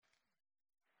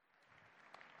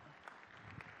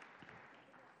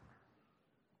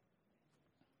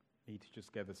to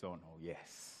just get this on. Oh,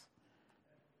 yes.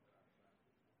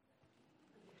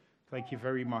 Thank you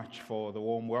very much for the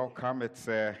warm welcome. It's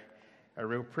a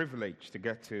real privilege to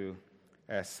get to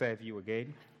serve you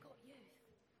again.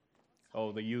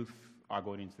 Oh, the youth are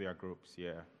going into their groups,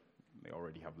 yeah. They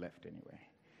already have left anyway.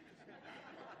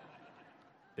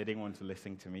 They didn't want to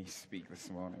listen to me speak this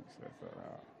morning, so I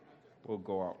thought, we'll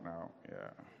go out now, yeah.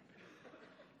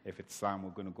 If it's Sam,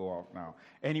 we're going to go out now.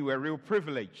 Anyway, real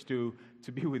privilege to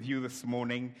be with you this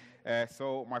morning.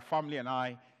 So my family and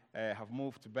I have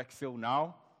moved to Bexhill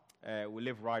now. We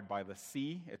live right by the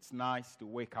sea. It's nice to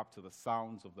wake up to the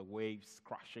sounds of the waves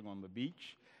crashing on the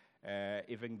beach.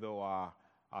 Even though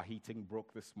our heating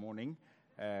broke this morning,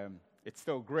 it's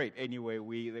still great. Anyway,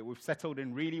 we've settled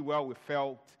in really well. We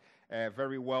felt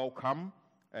very welcome.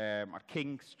 At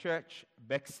King's Church,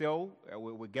 Bexhill,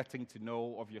 we're getting to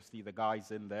know, obviously, the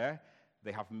guys in there.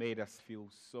 They have made us feel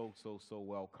so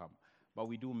welcome. But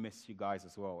we do miss you guys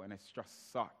as well, and it's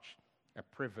just such a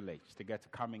privilege to get to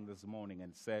come in this morning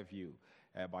and serve you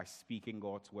by speaking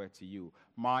God's word to you.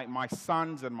 My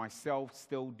sons and myself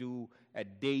still do a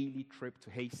daily trip to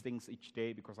Hastings each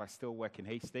day because I still work in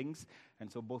Hastings, and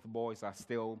so both boys are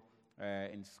still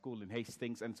in school in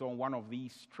Hastings. And so on one of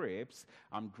these trips,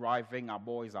 I'm driving. Our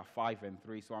boys are 5 and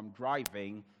 3, so I'm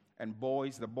driving, and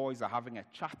the boys are having a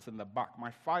chat in the back.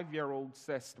 My 5-year-old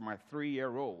says to my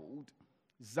 3-year-old,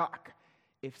 Zach,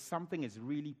 if something is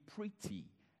really pretty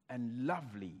and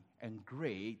lovely and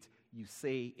great, you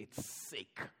say it's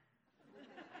sick.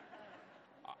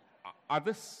 At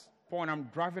this point, I'm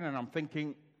driving and I'm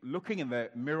thinking, looking in the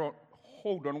mirror,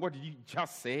 hold on, what did you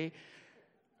just say?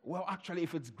 Well, actually,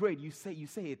 if it's great, you say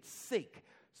it's sick.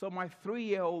 So my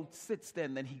 3-year-old sits there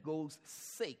and then he goes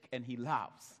sick and he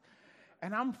laughs.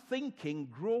 And I'm thinking,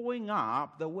 growing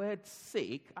up, the word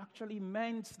sick actually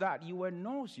meant that you were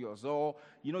nauseous or,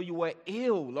 you were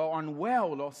ill or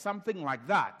unwell or something like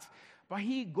that. But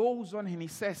he goes on and he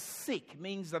says sick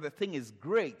means that the thing is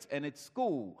great and it's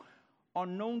cool.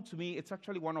 Unknown to me, it's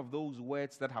actually one of those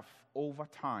words that have over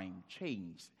time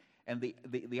changed. And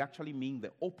they actually mean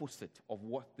the opposite of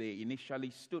what they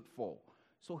initially stood for.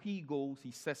 So he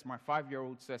says, my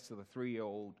 5-year-old says to the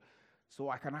 3-year-old, so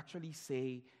I can actually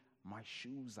say, my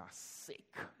shoes are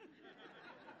sick.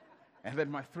 And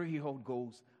then my 3-year-old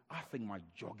goes, I think my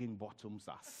jogging bottoms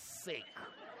are sick.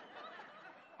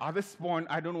 At this point,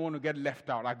 I don't want to get left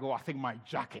out. I go, I think my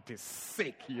jacket is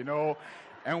sick,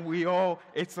 And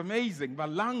it's amazing.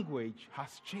 But language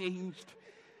has changed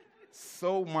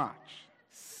so much.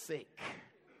 Sick.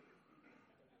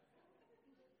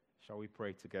 Shall we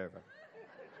pray together?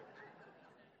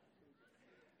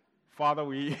 Father,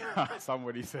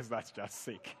 somebody says that's just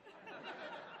sick.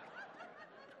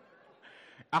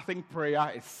 I think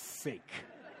prayer is sick.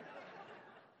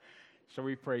 Shall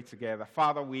we pray together?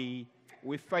 Father, we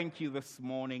thank you this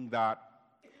morning that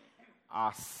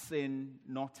our sin,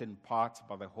 not in part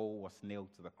but the whole, was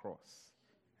nailed to the cross,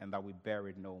 and that we bear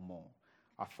it no more.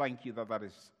 I thank you that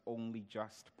is only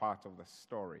just part of the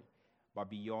story.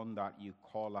 But beyond that, you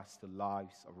call us to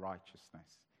lives of righteousness.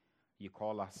 You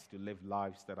call us to live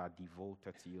lives that are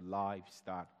devoted to you, lives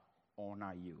that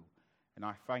honor you. And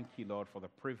I thank you, Lord, for the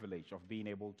privilege of being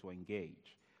able to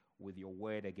engage with your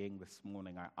word again this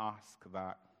morning. I ask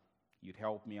that you'd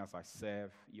help me as I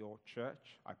serve your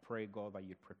church. I pray, God, that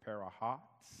you'd prepare our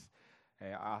hearts. I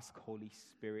ask, Holy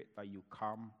Spirit, that you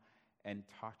come and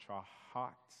touch our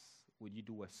hearts. Would you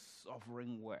do a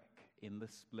sovereign work in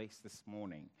this place this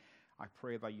morning? I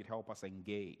pray that you'd help us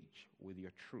engage with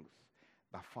your truth.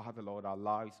 That, Father, Lord, our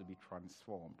lives will be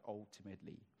transformed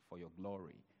ultimately for your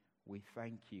glory. We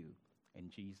thank you in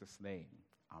Jesus' name.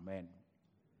 Amen.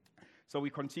 So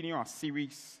we continue our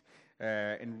series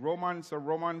in Romans. So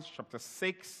Romans chapter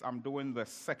 6. I'm doing the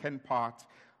second part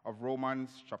of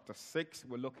Romans chapter 6.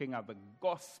 We're looking at the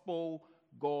gospel,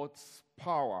 God's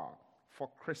power for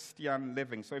Christian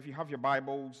living. So if you have your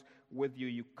Bibles with you,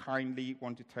 you kindly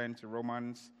want to turn to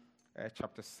Romans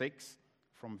chapter 6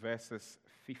 from verses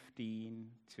 15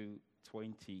 to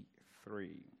 23.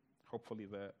 Hopefully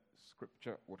the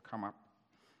scripture would come up.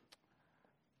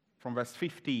 From verse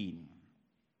 15.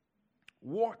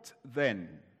 What then?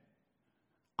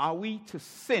 Are we to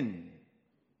sin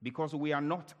because we are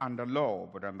not under law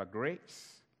but under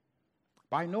grace?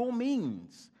 By no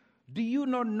means. Do you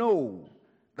not know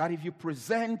that if you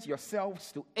present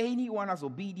yourselves to anyone as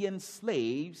obedient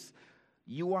slaves,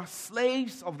 you are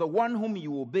slaves of the one whom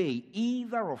you obey,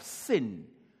 either of sin,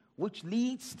 which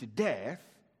leads to death,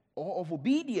 or of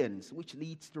obedience, which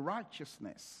leads to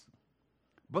righteousness?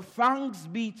 But thanks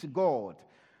be to God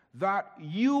that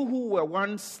you who were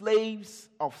once slaves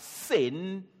of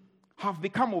sin have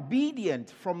become obedient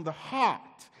from the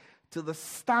heart to the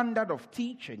standard of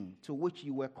teaching to which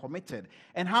you were committed,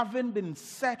 and having been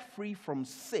set free from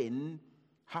sin,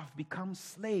 have become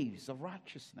slaves of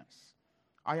righteousness.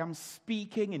 I am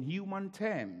speaking in human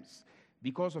terms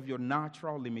because of your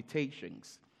natural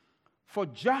limitations. For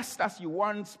just as you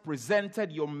once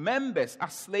presented your members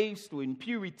as slaves to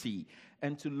impurity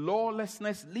and to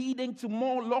lawlessness, leading to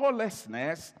more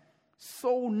lawlessness,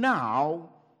 so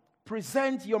now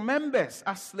present your members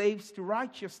as slaves to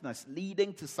righteousness,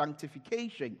 leading to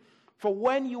sanctification. For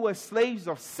when you were slaves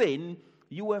of sin,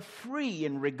 you were free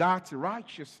in regard to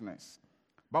righteousness.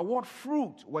 But what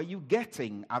fruit were you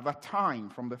getting at the time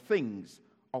from the things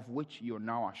of which you are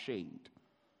now ashamed?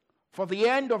 For the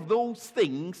end of those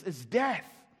things is death.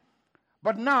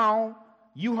 But now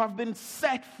you have been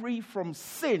set free from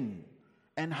sin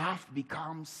and have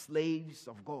become slaves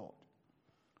of God.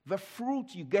 The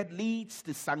fruit you get leads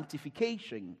to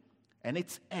sanctification, and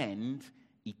its end,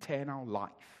 eternal life.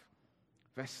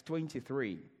 Verse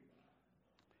 23.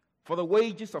 For the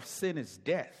wages of sin is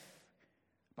death,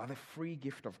 but the free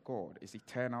gift of God is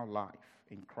eternal life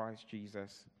in Christ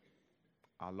Jesus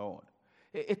our Lord.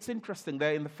 It's interesting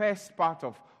that in the first part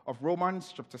of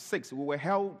Romans chapter 6, we were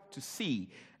helped to see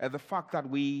the fact that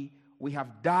we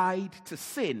have died to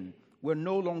sin. We're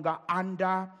no longer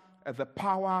under the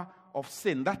power of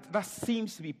sin. That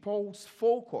seems to be Paul's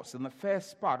focus in the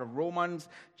first part of Romans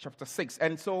chapter 6.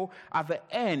 And so at the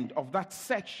end of that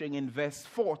section in verse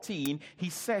 14, he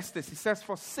says this. He says,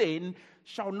 for sin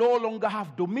shall no longer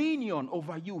have dominion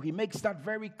over you. He makes that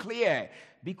very clear.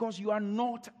 Because you are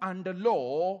not under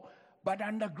law, but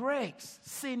under grace.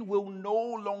 Sin will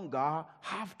no longer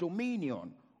have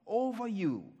dominion over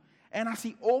you. And as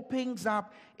he opens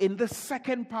up in the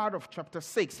second part of chapter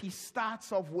 6, he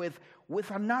starts off with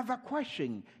another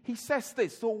question. He says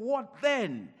this, so what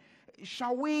then?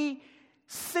 Shall we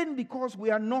sin because we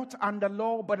are not under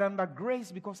law but under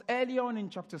grace? Because earlier on in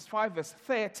chapters 5 verse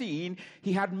 13,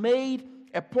 he had made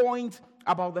a point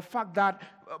about the fact that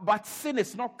but sin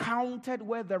is not counted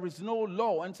where there is no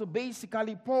law. And so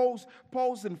basically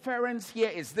Paul's inference here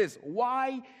is this.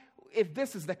 Why? If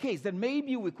this is the case, then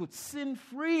maybe we could sin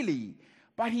freely.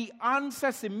 But he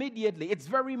answers immediately. It's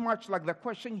very much like the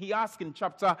question he asked in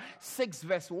chapter 6,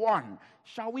 verse 1.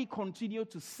 Shall we continue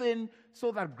to sin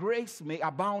so that grace may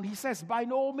abound? He says, by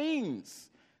no means.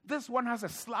 This one has a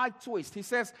slight twist. He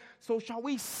says, so shall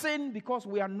we sin because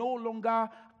we are no longer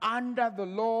under the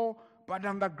law, but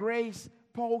under grace?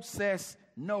 Paul says,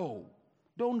 no.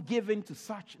 Don't give in to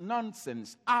such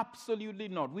nonsense. Absolutely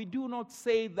not. We do not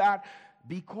say that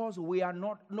because we are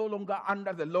no longer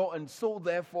under the law, and so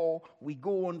therefore we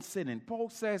go on sinning. Paul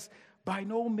says, by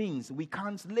no means, we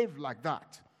can't live like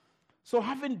that. So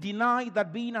having denied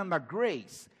that being under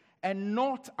grace and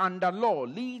not under law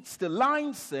leads to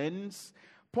license,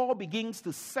 Paul begins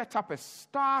to set up a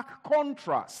stark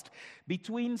contrast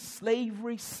between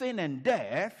slavery, sin, and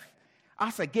death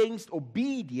as against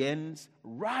obedience,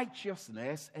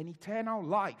 righteousness, and eternal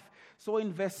life. So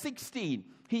in verse 16,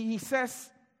 he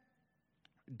says,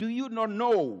 do you not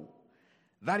know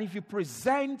that if you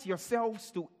present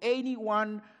yourselves to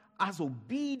anyone as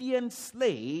obedient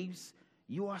slaves,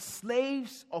 you are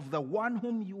slaves of the one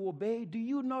whom you obey? Do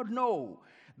you not know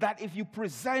that if you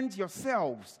present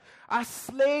yourselves as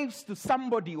slaves to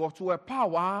somebody or to a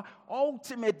power,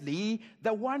 ultimately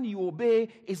the one you obey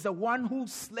is the one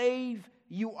whose slave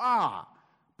you are?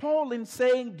 Paul, in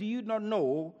saying, do you not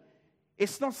know,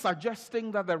 it's not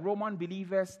suggesting that the Roman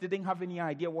believers didn't have any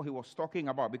idea what he was talking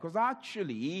about. Because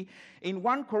actually, in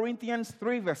 1 Corinthians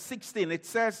 3 verse 16, it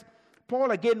says,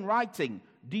 Paul again writing,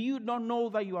 do you not know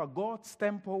that you are God's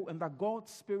temple and that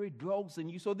God's Spirit dwells in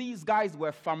you? So these guys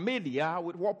were familiar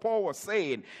with what Paul was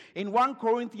saying. In 1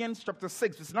 Corinthians chapter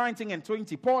 6 verse 19 and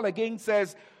 20, Paul again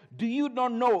says, do you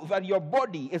not know that your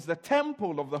body is the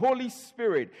temple of the Holy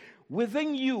Spirit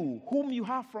within you, whom you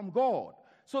have from God?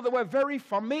 So they were very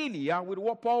familiar with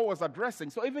what Paul was addressing.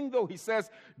 So even though he says,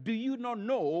 do you not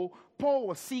know, Paul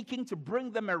was seeking to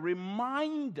bring them a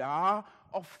reminder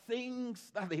of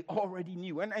things that they already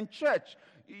knew. And church,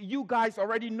 you guys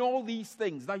already know these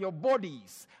things, that your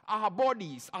bodies, our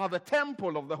bodies, are the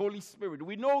temple of the Holy Spirit.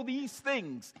 We know these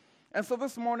things. And so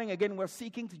this morning, again, we're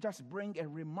seeking to just bring a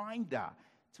reminder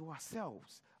to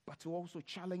ourselves, but to also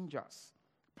challenge us.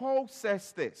 Paul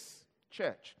says this,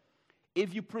 church,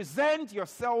 if you present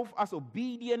yourself as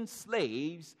obedient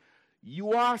slaves,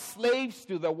 you are slaves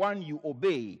to the one you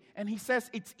obey. And he says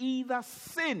it's either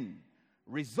sin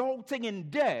resulting in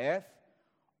death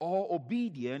or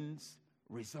obedience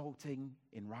resulting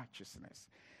in righteousness.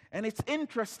 And it's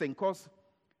interesting because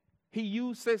he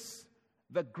uses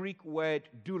the Greek word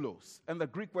doulos. And the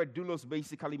Greek word doulos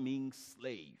basically means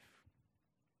slave.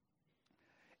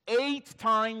 8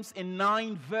 times in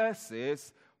 9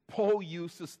 verses, Paul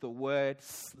uses the word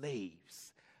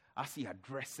slaves as he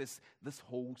addresses this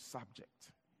whole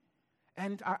subject.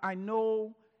 And I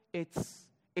know it's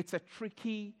a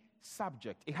tricky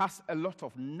subject. It has a lot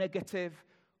of negative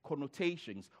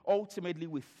connotations. Ultimately,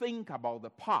 we think about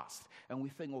the past and we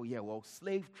think, oh yeah, well,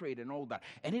 slave trade and all that.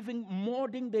 And even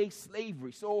modern day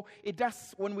slavery. So it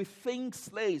does, when we think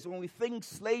slaves, when we think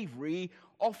slavery,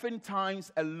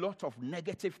 oftentimes a lot of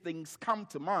negative things come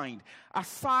to mind.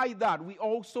 Aside that, we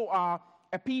also are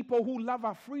a people who love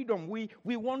our freedom. We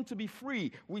want to be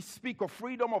free. We speak of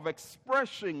freedom of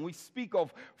expression. We speak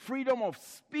of freedom of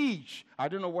speech. I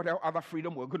don't know what other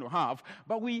freedom we're going to have,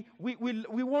 but we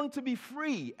want to be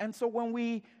free. And so when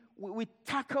we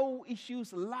tackle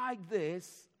issues like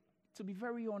this, to be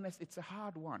very honest, it's a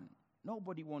hard one.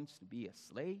 Nobody wants to be a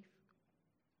slave.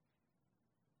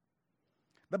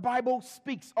 The Bible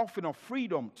speaks often of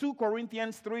freedom. 2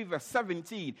 Corinthians 3 verse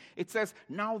 17, it says,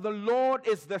 "Now the Lord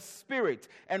is the Spirit,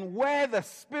 and where the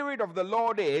Spirit of the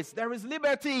Lord is, there is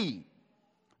liberty."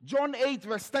 John 8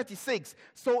 verse 36,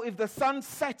 "So if the Son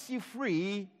sets you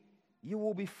free, you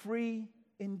will be free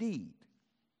indeed."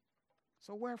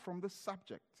 So where from this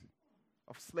subject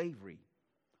of slavery?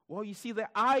 Well, you see, the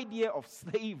idea of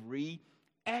slavery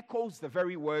echoes the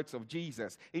very words of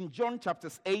Jesus. In John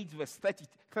chapters 8 verse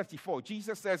 34,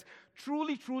 Jesus says,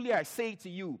 "Truly, truly, I say to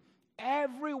you,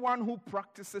 everyone who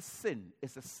practices sin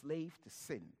is a slave to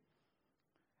sin."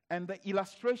 And the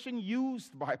illustration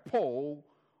used by Paul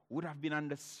would have been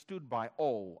understood by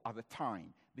all at the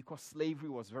time because slavery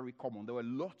was very common. There were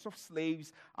lots of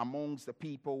slaves amongst the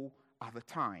people at the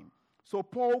time. So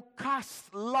Paul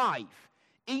casts life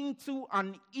into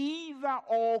an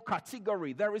either-or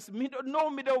category. There is no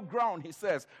middle ground, he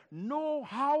says. No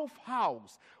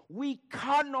half-house. We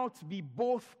cannot be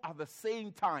both at the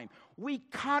same time. We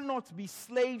cannot be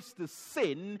slaves to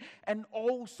sin and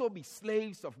also be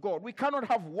slaves of God. We cannot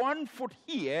have one foot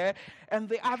here and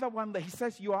the other one there. He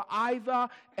says you are either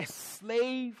a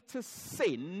slave to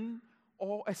sin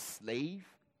or a slave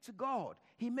to God.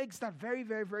 He makes that very,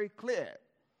 very, very clear.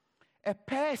 A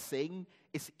person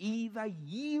is either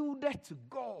yielded to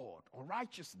God or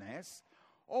righteousness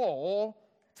or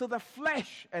to the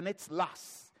flesh and its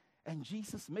lusts. And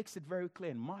Jesus makes it very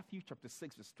clear in Matthew chapter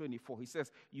 6 verse 24. He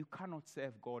says, you cannot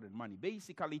serve God and money.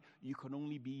 Basically, you can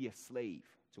only be a slave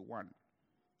to one.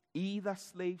 Either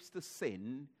slaves to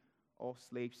sin or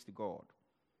slaves to God.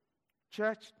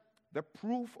 Church, the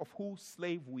proof of whose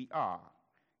slave we are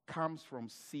comes from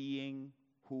seeing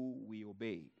who we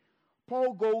obey.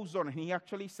 Paul goes on and he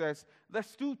actually says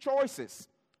there's 2 choices.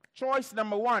 Choice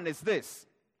number 1 is this.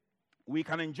 We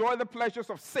can enjoy the pleasures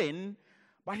of sin,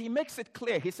 but he makes it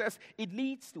clear. He says it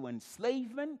leads to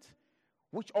enslavement,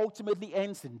 which ultimately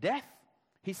ends in death.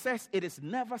 He says it is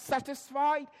never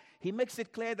satisfied. He makes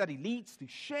it clear that it leads to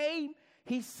shame.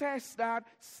 He says that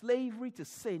slavery to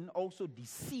sin also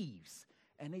deceives,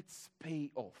 and its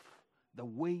payoff, the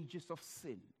wages of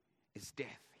sin, is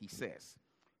death, he says.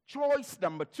 Choice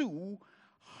number 2,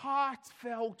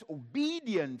 heartfelt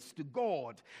obedience to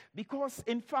God. Because,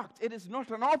 in fact, it is not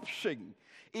an option.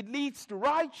 It leads to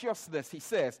righteousness, he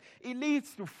says. It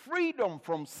leads to freedom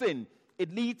from sin.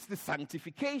 It leads to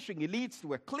sanctification. It leads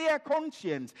to a clear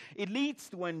conscience. It leads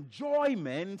to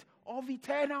enjoyment of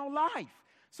eternal life.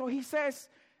 So he says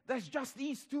there's just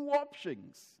these 2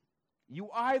 options. You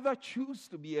either choose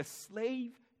to be a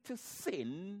slave to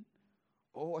sin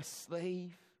or a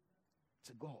slave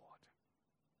to God.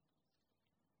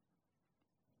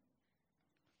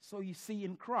 So you see,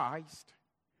 in Christ,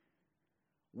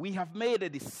 we have made a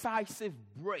decisive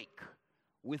break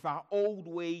with our old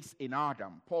ways in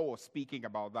Adam. Paul was speaking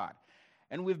about that.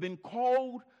 And we've been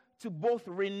called to both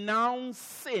renounce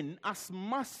sin as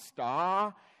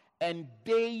master and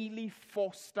daily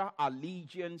foster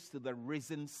allegiance to the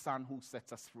risen Son who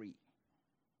sets us free.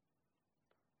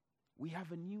 We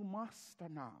have a new master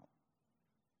now.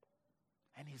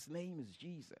 And his name is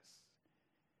Jesus.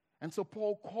 And so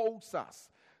Paul calls us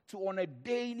to, on a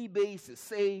daily basis,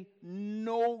 say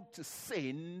no to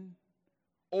sin,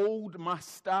 old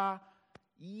master,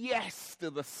 yes to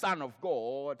the Son of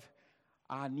God,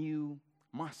 our new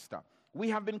master. We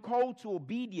have been called to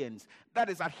obedience, that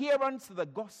is adherence to the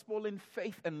gospel in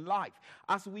faith and life.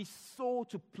 As we sow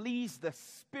to please the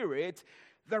Spirit,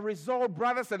 the result,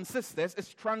 brothers and sisters,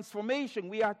 is transformation.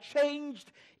 We are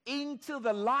changed into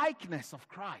the likeness of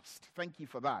Christ. Thank you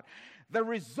for that. The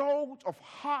result of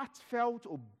heartfelt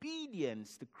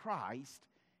obedience to Christ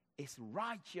is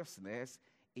righteousness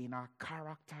in our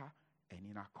character and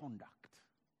in our conduct.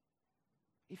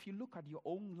 If you look at your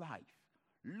own life,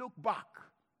 look back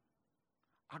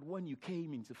at when you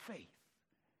came into faith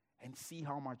and see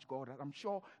how much God has. I'm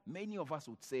sure many of us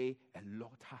would say a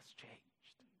lot has changed.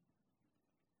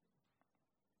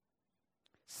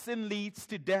 Sin leads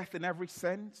to death in every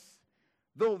sense.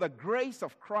 Though the grace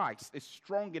of Christ is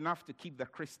strong enough to keep the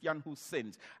Christian who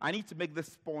sins. I need to make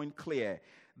this point clear,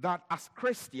 that as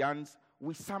Christians,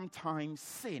 we sometimes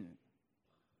sin.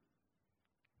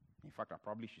 In fact, I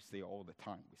probably should say all the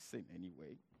time, we sin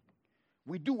anyway.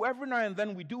 We do every now and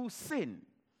then, we do sin.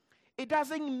 It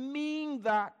doesn't mean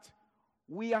that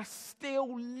we are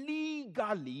still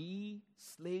legally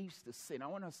slaves to sin. I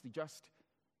want us to just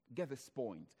get this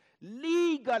point.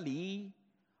 Legally,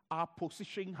 our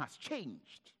position has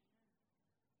changed.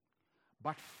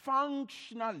 But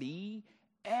functionally,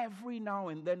 every now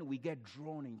and then we get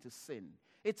drawn into sin.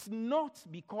 It's not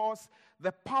because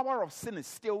the power of sin is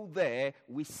still there,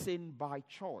 we sin by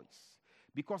choice.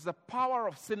 Because the power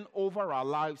of sin over our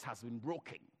lives has been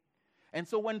broken. And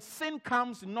so when sin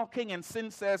comes knocking and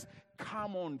sin says,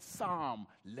 come on, Sam,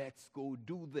 let's go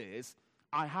do this,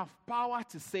 I have power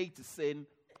to say to sin,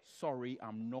 sorry,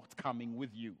 I'm not coming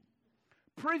with you.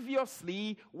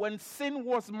 Previously, when sin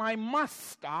was my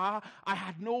master, I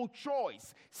had no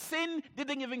choice. Sin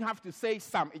didn't even have to say,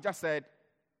 Sam. It just said,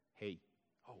 hey,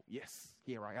 oh, yes,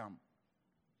 here I am.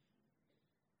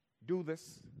 Do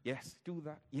this, yes, do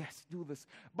that, yes, do this.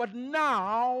 But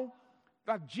now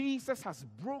that Jesus has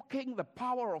broken the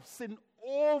power of sin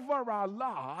over our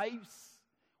lives,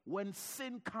 when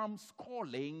sin comes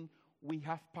calling, we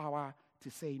have power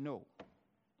to say no.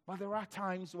 But there are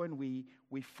times when we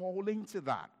fall into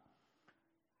that.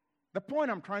 The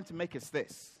point I'm trying to make is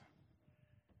this.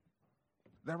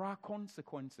 There are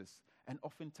consequences, and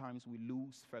oftentimes we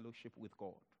lose fellowship with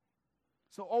God.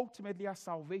 So ultimately, our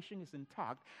salvation is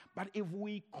intact, but if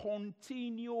we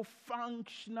continue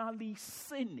functionally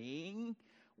sinning,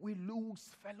 we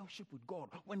lose fellowship with God.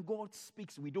 When God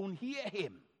speaks, we don't hear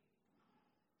him.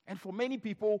 And for many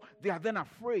people, they are then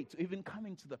afraid to even come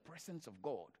into the presence of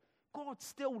God. God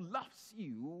still loves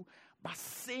you, but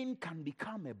sin can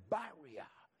become a barrier.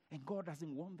 And God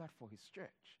doesn't want that for his church.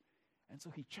 And so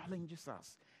he challenges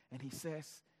us. And he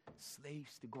says,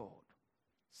 slaves to God,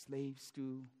 slaves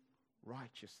to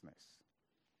righteousness.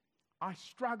 I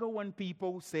struggle when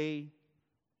people say,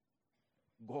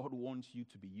 God wants you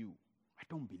to be you. I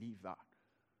don't believe that.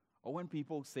 Or when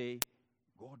people say,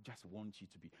 God just wants you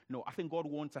to be. No, I think God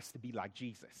wants us to be like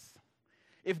Jesus.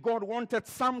 If God wanted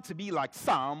Sam to be like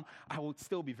Sam, I would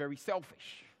still be very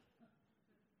selfish.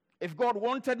 If God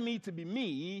wanted me to be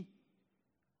me,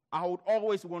 I would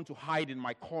always want to hide in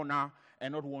my corner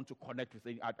and not want to connect with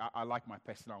anyone. I like my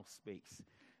personal space.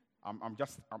 I'm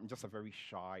just a very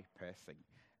shy person,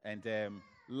 and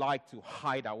like to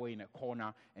hide away in a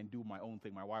corner and do my own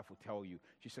thing. My wife will tell you.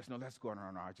 She says, "No, let's go. No,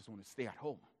 I just want to stay at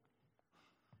home."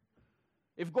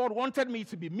 If God wanted me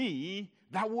to be me,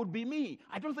 that would be me.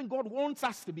 I don't think God wants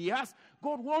us to be us.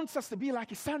 God wants us to be like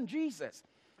his son Jesus.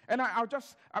 And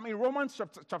Romans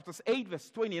chapters 8,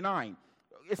 verse 29,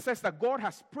 it says that God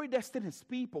has predestined his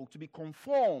people to be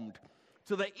conformed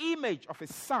to the image of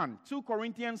his son. 2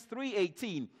 Corinthians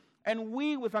 3:18, and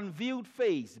we with unveiled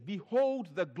face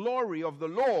behold the glory of the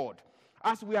Lord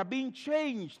as we are being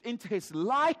changed into his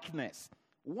likeness.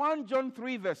 1 John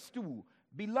 3, verse 2,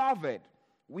 beloved,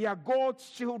 we are God's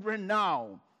children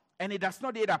now, and it does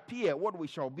not yet appear what we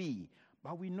shall be.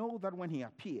 But we know that when he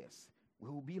appears, we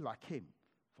will be like him,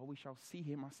 for we shall see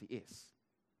him as he is.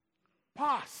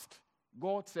 Past,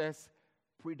 God says,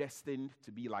 predestined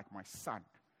to be like my son.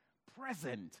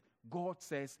 Present, God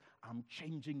says, I'm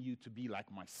changing you to be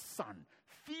like my son.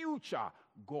 Future,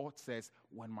 God says,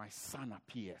 when my son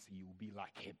appears, you will be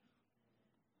like him.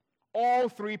 All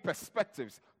three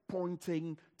perspectives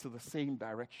pointing to the same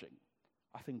direction.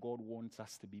 I think God wants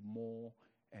us to be more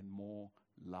and more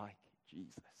like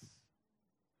Jesus.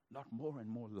 Not more and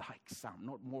more like Sam,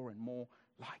 not more and more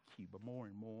like you, but more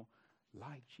and more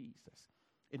like Jesus.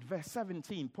 In verse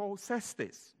 17, Paul says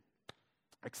this.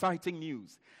 Exciting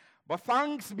news. But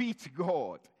thanks be to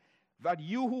God that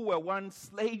you who were once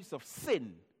slaves of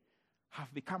sin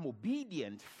have become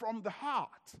obedient from the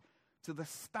heart to the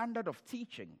standard of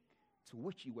teaching to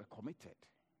which you were committed.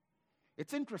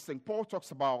 It's interesting. Paul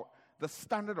talks about the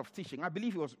standard of teaching. I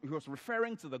believe he was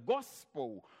referring to the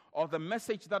gospel or the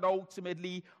message that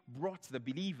ultimately brought the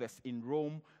believers in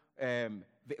Rome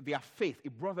their faith.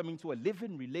 It brought them into a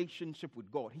living relationship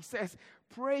with God. He says,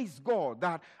 praise God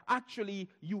that actually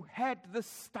you had the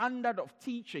standard of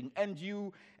teaching and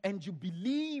you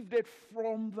believed it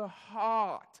from the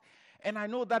heart. And I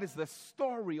know that is the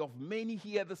story of many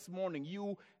here this morning.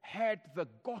 You heard the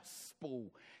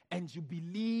gospel and you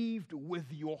believed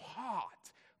with your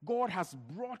heart. God has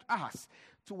brought us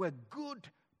to a good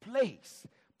place.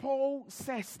 Paul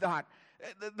says that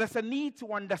there's a need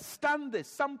to understand this.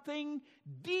 Something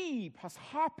deep has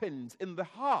happened in the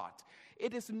heart.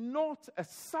 It is not a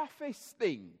surface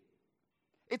thing.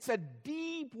 It's a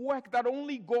deep work that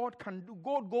only God can do.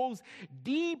 God goes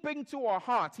deep into our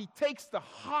hearts. He takes the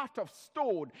heart of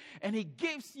stone and He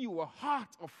gives you a heart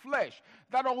of flesh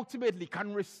that ultimately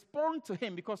can respond to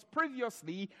Him, because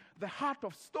previously the heart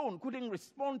of stone couldn't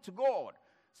respond to God.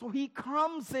 So He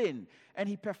comes in and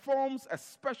He performs a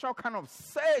special kind of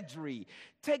surgery,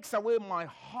 takes away my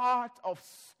heart of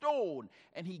stone,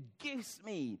 and He gives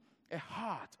me a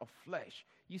heart of flesh.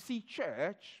 You see,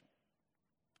 church,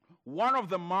 one of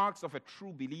the marks of a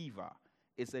true believer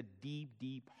is a deep,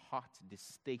 deep heart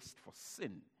distaste for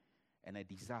sin and a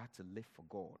desire to live for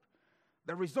God.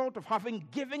 The result of having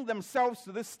given themselves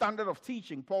to this standard of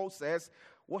teaching, Paul says,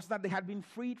 was that they had been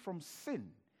freed from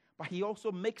sin. But he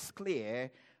also makes clear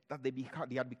that they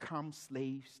had become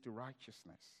slaves to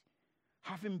righteousness.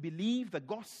 Having believed the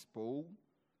gospel,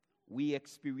 we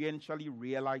experientially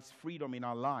realize freedom in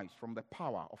our lives from the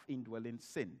power of indwelling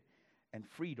sin, and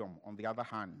freedom, on the other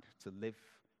hand, to live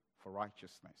for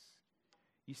righteousness.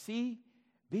 You see,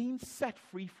 being set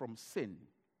free from sin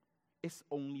is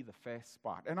only the first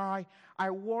part. And I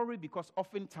worry because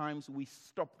oftentimes we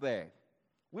stop there.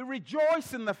 We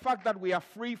rejoice in the fact that we are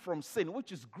free from sin,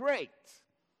 which is great.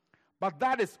 But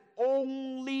that is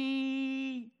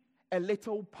only a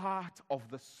little part of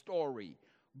the story.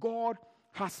 God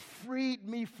has freed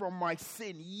me from my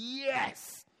sin.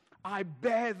 Yes, I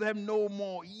bear them no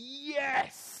more.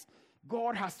 Yes,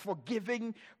 God has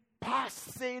forgiven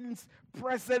past sins,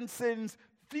 present sins,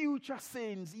 future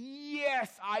sins.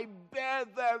 Yes, I bear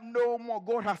them no more.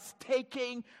 God has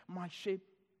taken my shame.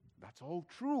 That's all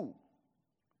true.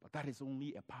 But that is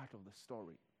only a part of the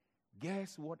story.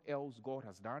 Guess what else God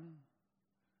has done?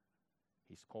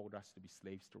 He's called us to be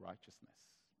slaves to righteousness.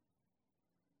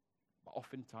 But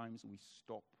oftentimes we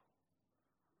stop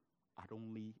at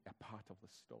only a part of the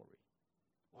story.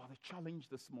 Well, the challenge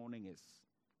this morning is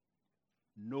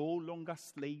no longer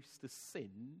slaves to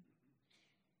sin.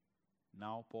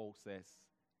 Now Paul says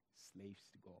slaves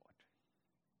to God.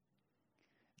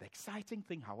 The exciting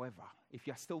thing, however, if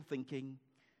you're still thinking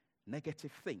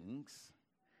negative things,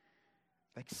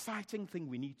 the exciting thing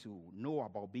we need to know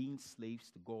about being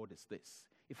slaves to God is this.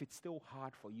 If it's still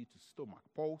hard for you to stomach,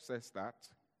 Paul says that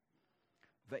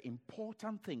the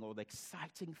important thing or the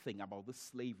exciting thing about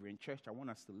this slavery, in church, I want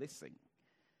us to listen,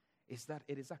 is that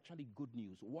it is actually good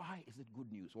news. Why is it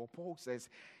good news? Well, Paul says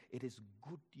it is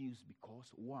good news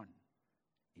because, one,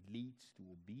 it leads to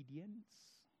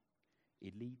obedience,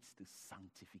 it leads to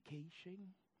sanctification,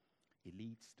 it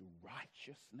leads to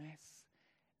righteousness,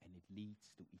 and it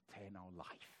leads to eternal life.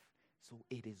 So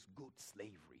it is good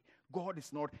slavery. God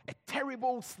is not a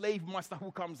terrible slave master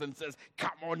who comes and says, come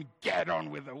on, get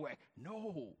on with the work.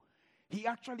 No. He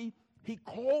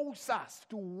calls us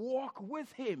to walk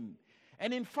with Him.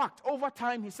 And in fact, over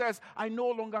time, He says, I no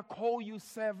longer call you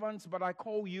servants, but I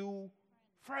call you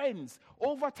friends.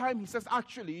 Over time, He says,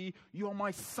 actually, you are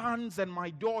my sons and my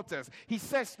daughters. He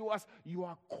says to us, you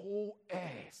are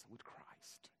co-heirs with Christ.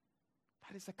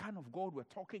 That is the kind of God we're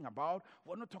talking about.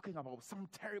 We're not talking about some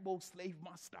terrible slave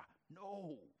master.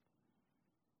 No.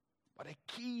 But a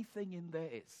key thing in there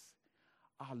is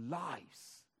our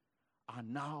lives are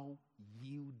now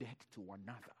yielded to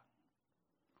another.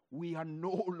 We are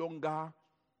no longer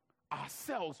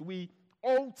ourselves. We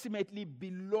ultimately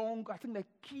belong. I think the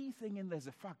key thing in there is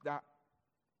the fact that,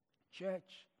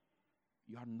 church,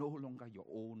 you are no longer your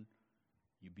own.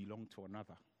 You belong to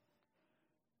another.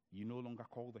 You no longer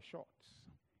call the shots.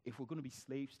 If we're going to be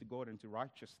slaves to God and to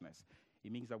righteousness,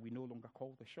 it means that we no longer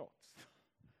call the shots.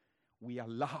 We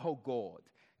allow God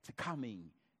to come in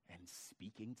and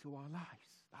speak into our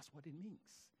lives. That's what it means.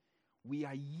 We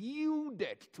are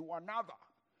yielded to another.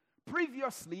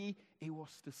 Previously, it was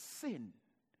to sin.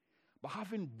 But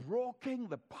having broken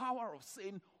the power of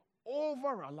sin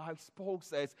over our lives, Paul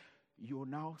says, you're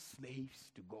now slaves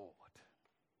to God.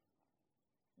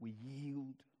 We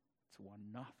yield to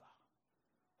another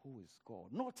who is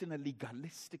God. Not in a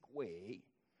legalistic way,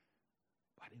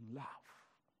 but in love.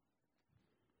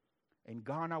 In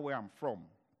Ghana, where I'm from,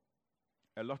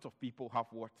 a lot of people have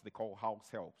what they call house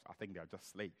helps. I think they're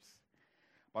just slaves.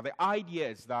 But the idea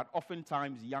is that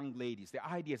oftentimes these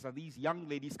young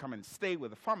ladies come and stay with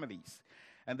the families.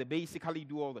 And they basically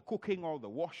do all the cooking, all the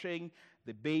washing,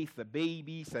 they bathe the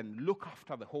babies and look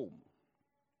after the home.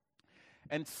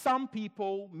 And some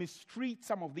people mistreat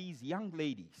some of these young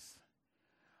ladies.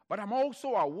 But I'm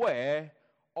also aware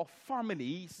of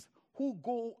families who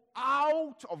go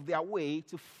out of their way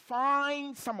to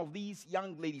find some of these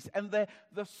young ladies. And the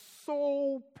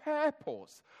sole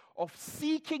purpose of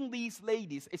seeking these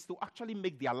ladies is to actually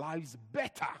make their lives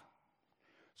better.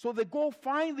 So they go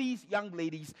find these young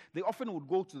ladies. They often would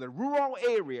go to the rural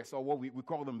areas, or what we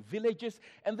call them villages,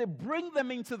 and they bring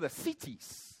them into the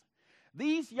cities.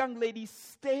 These young ladies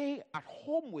stay at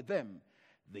home with them.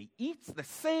 They eat the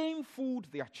same food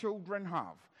their children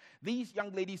have. These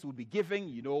young ladies would be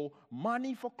giving,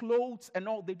 money for clothes and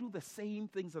all. They do the same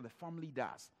things that the family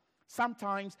does.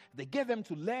 Sometimes they get them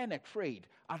to learn a trade.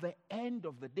 At the end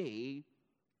of the day,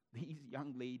 these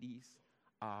young ladies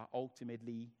are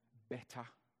ultimately better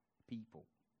people.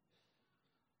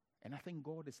 And I think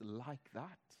God is like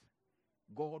that.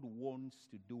 God wants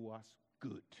to do us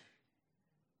good.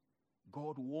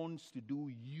 God wants to do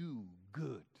you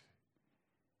good.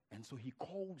 And so he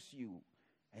calls you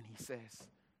and he says,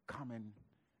 come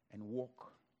and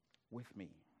walk with me.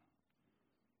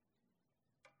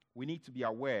 We need to be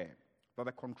aware that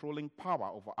the controlling power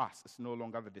over us is no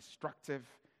longer the destructive,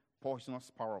 poisonous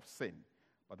power of sin,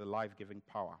 but the life-giving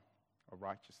power of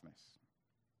righteousness.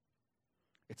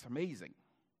 It's amazing.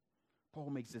 Paul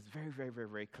makes this very, very, very,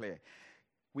 very clear.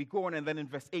 We go on, and then in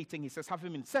verse 18, he says,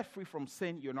 having been set free from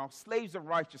sin, you're now slaves of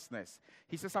righteousness.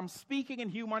 He says, I'm speaking in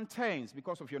human terms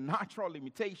because of your natural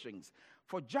limitations.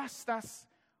 For just as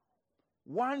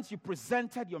once you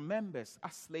presented your members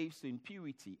as slaves to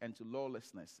impurity and to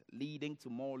lawlessness, leading to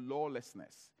more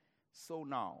lawlessness, so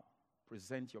now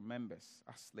present your members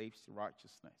as slaves to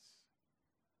righteousness.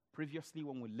 Previously,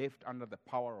 when we lived under the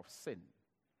power of sin,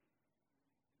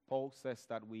 Paul says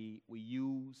that we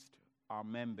used our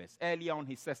members. Early on,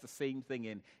 he says the same thing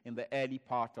in the early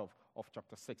part of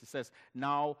chapter 6. He says,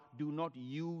 now do not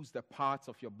use the parts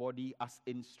of your body as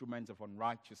instruments of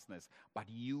unrighteousness, but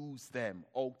use them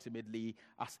ultimately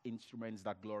as instruments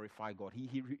that glorify God.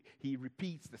 He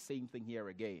repeats the same thing here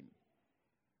again.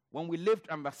 When we lived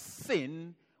under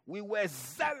sin, we were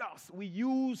zealous. We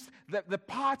used the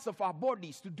parts of our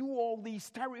bodies to do all these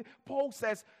terrible. Paul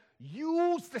says,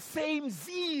 use the same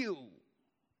zeal.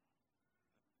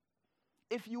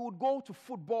 If you would go to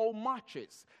football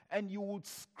matches and you would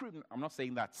scream, I'm not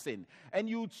saying that's sin, and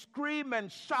you would scream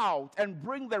and shout and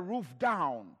bring the roof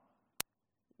down,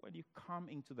 when you come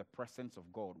into the presence of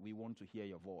God, we want to hear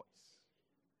your voice.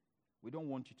 We don't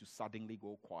want you to suddenly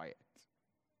go quiet.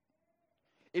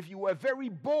 If you were very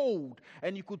bold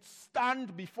and you could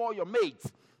stand before your mates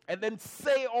and then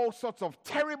say all sorts of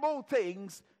terrible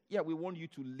things, we want you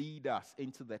to lead us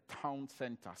into the town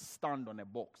center, stand on a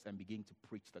box and begin to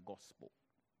preach the gospel.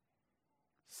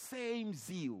 Same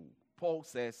zeal, Paul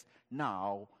says,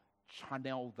 now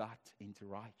channel that into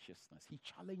righteousness. He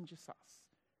challenges us.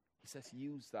 He says,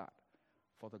 use that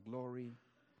for the glory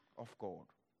of God.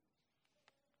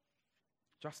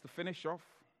 Just to finish off,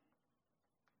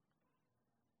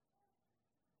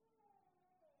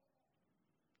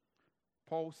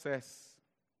 Paul says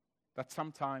that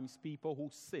sometimes people who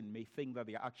sin may think that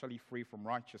they are actually free from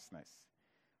righteousness.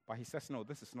 But he says, no,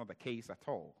 this is not the case at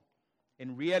all.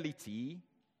 In reality,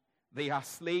 they are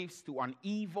slaves to an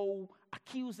evil,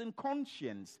 accusing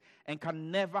conscience and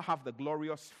can never have the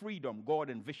glorious freedom God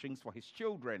envisions for his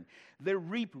children. They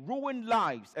reap ruined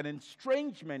lives and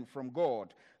estrangement from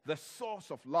God, the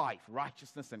source of life,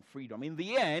 righteousness, and freedom. In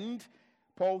the end,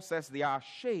 Paul says they are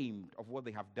ashamed of what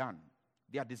they have done.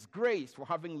 They are disgraced for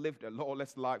having lived a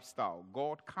lawless lifestyle.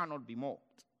 God cannot be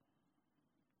mocked.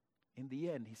 In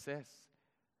the end, he says,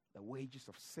 the wages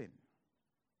of sin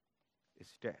is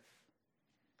death.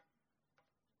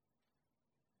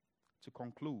 To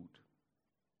conclude,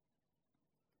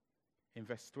 in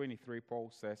verse 23,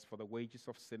 Paul says, for the wages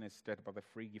of sin is death, but the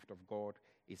free gift of God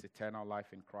is eternal life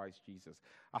in Christ Jesus.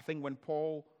 I think when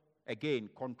Paul, again,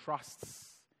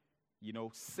 contrasts,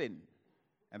 sin,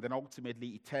 and then ultimately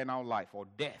eternal life, or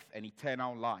death and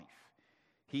eternal life,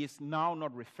 he is now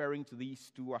not referring to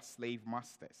these two as slave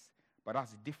masters, but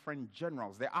as different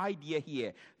generals. The idea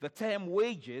here, the term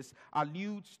wages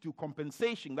alludes to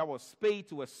compensation that was paid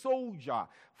to a soldier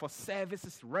for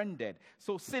services rendered.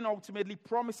 So sin ultimately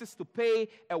promises to pay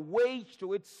a wage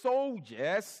to its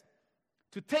soldiers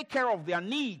to take care of their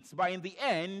needs, but in the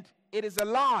end, it is a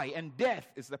lie, and death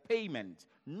is the payment,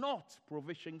 not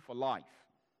provision for life.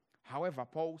 However,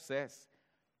 Paul says,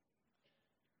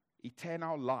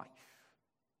 eternal life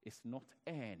is not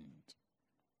earned.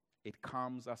 It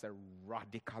comes as a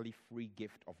radically free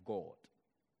gift of God.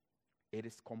 It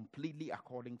is completely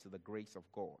according to the grace of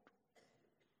God.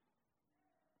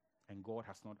 And God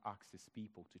has not asked his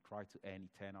people to try to earn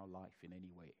eternal life in any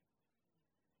way.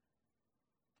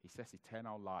 He says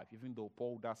eternal life, even though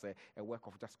Paul does a work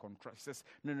of just contrast. He says,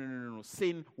 no.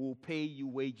 Sin will pay you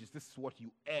wages. This is what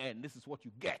you earn. This is what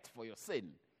you get for your sin.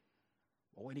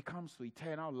 But when it comes to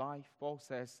eternal life, Paul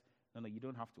says, no, you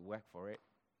don't have to work for it.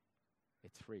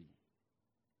 It's free.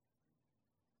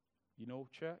 You know,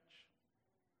 church,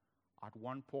 at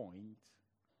one point,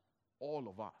 all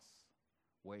of us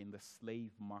were in the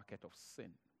slave market of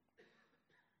sin,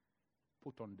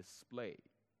 put on display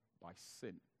by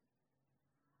sin.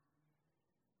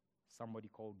 Somebody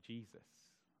called Jesus,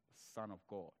 the Son of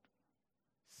God,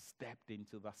 stepped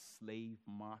into the slave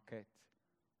market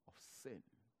of sin.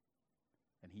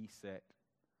 And he said,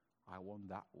 I want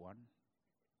that one.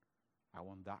 I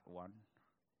want that one.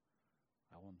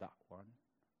 I want that one.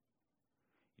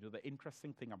 You know, the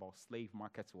interesting thing about slave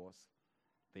markets was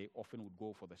they often would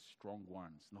go for the strong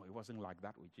ones. No, it wasn't like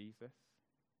that with Jesus.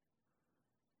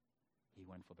 He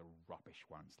went for the rubbish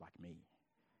ones like me.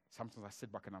 Sometimes I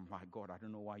sit back and I'm like, God, I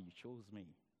don't know why you chose me.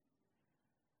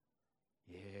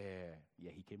 Yeah,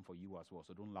 he came for you as well.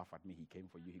 So don't laugh at me. He came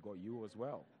for you. He got you as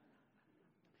well.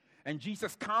 And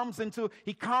Jesus comes into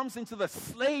the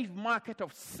slave market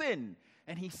of sin.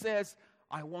 And he says,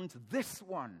 I want this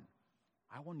one.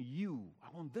 I want you. I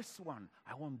want this one.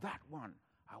 I want that one.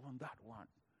 I want that one.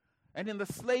 And in the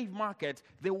slave market,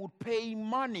 they would pay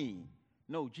money.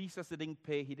 No, Jesus didn't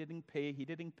pay. He didn't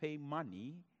pay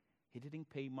money. He didn't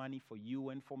pay money for you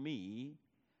and for me.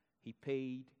 He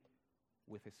paid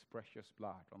with his precious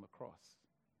blood on the cross.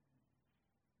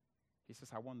 He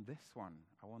says, I want this one.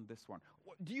 I want this one.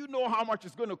 Do you know how much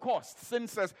it's going to cost? Sin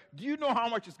says, do you know how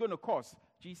much it's going to cost?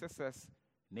 Jesus says,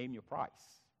 name your price.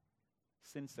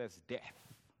 Sin says, death.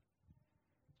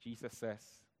 Jesus says,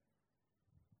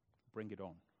 bring it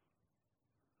on.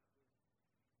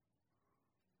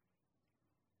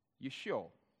 You sure?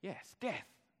 Yes, death.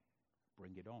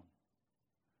 Bring it on.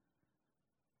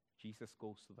 Jesus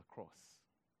goes to the cross.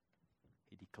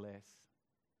 He declares,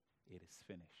 it is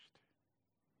finished.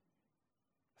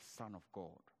 The Son of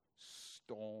God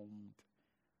stormed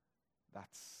that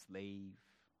slave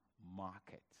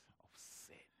market of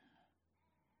sin.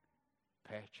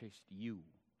 Purchased you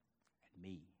and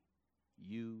me.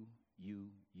 You,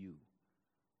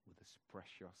 with his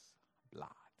precious blood.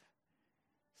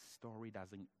 Story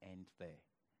doesn't end there.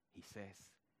 He says,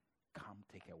 come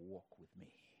take a walk with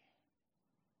me.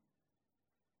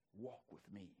 Walk with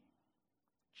me.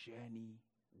 Journey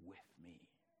with me.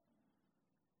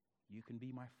 You can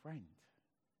be my friend.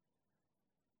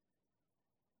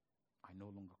 I no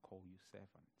longer call you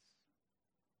servants,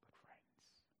 but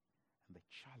friends. And the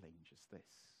challenge is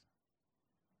this.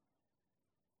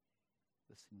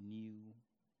 This new,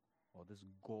 or this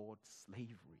God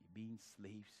slavery, being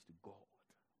slaves to God.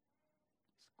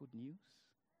 It's good news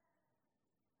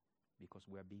because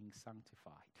we're being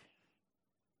sanctified.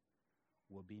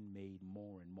 We're being made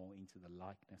more and more into the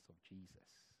likeness of Jesus.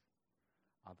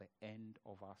 At the end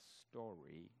of our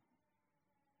story,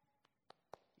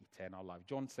 eternal life.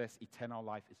 John says eternal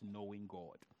life is knowing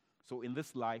God. So in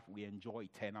this life, we enjoy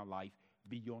eternal life.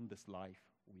 Beyond this life,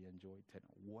 we enjoy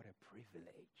eternal. What a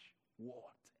privilege.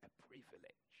 What a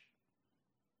privilege.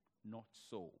 Not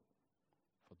so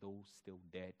for those still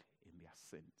dead in their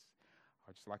sins.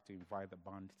 I'd just like to invite the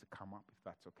band to come up, if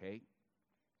that's okay.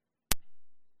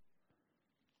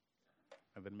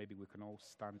 And then maybe we can all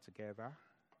stand together. I'm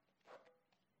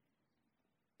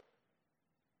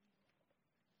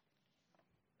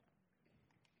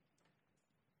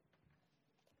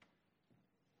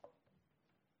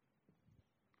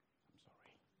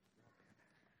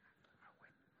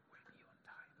sorry. When are you on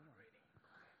time already?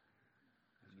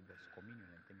 There's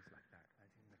communion and things like that.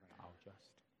 I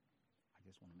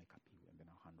just want to make a appeal and then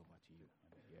I'll hand over to you.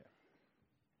 And then, yeah.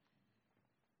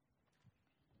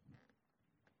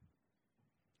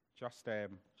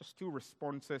 Just two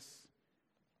responses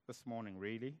this morning,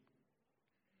 really.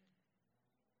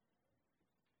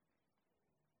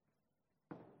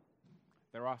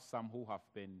 There are some who have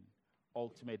been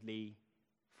ultimately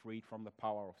freed from the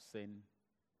power of sin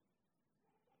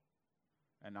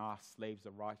and are slaves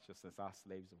of righteousness, are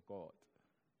slaves of God.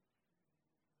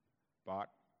 But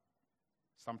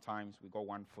sometimes we go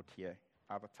one foot here,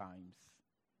 other times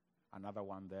another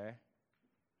one there.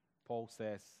 Paul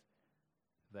says,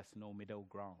 there's no middle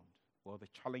ground. Well, the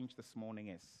challenge this morning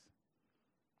is,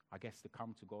 I guess, to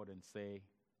come to God and say,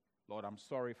 Lord, I'm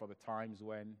sorry for the times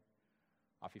when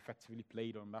I've effectively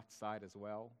played on that side as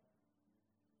well.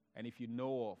 And if you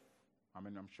know of,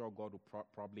 I'm sure God will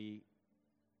probably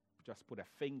just put a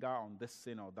finger on this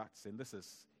sin or that sin.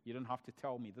 You don't have to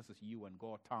tell me, this is you and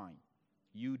God time.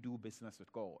 You do business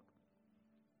with God.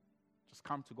 Just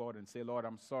come to God and say, Lord,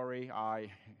 I'm sorry. I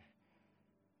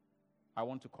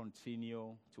want to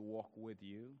continue to walk with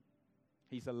you.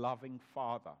 He's a loving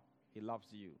Father. He loves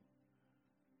you.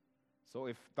 So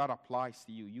if that applies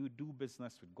to you, you do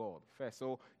business with God first.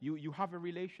 So you have a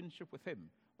relationship with Him.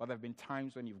 But there have been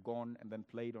times when you've gone and then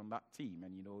played on that team,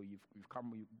 and you've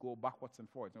come, you go backwards and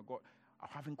forwards. God, I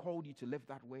haven't called you to live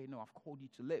that way. No, I've called you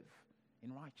to live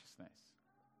in righteousness.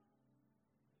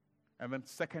 And then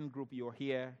second group, you're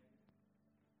here.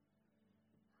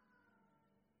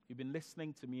 You've been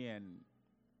listening to me and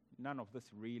none of this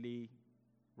really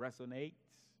resonates.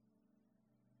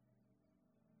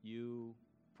 You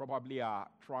probably are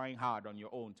trying hard on your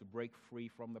own to break free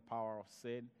from the power of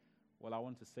sin. Well, I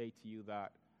want to say to you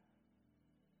that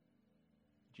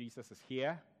Jesus is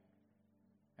here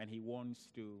and He wants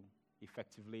to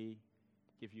effectively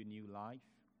give you new life.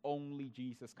 Only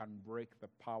Jesus can break the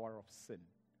power of sin.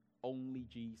 Only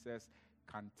Jesus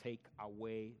can take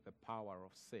away the power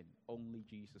of sin. Only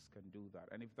Jesus can do that.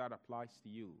 And if that applies to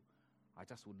you, I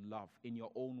just would love, in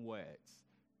your own words,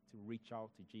 to reach out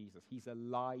to Jesus. He's a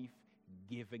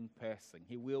life-giving person.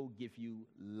 He will give you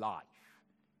life.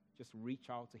 Just reach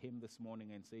out to Him this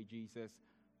morning and say, Jesus,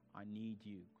 I need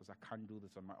you because I can't do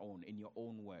this on my own, in your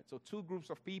own words. So 2 groups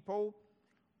of people.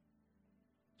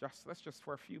 Let's just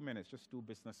for a few minutes, just do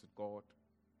business with God.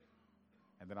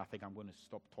 And then I think I'm going to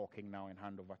stop talking now and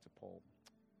hand over to Paul.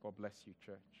 God bless you,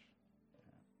 church.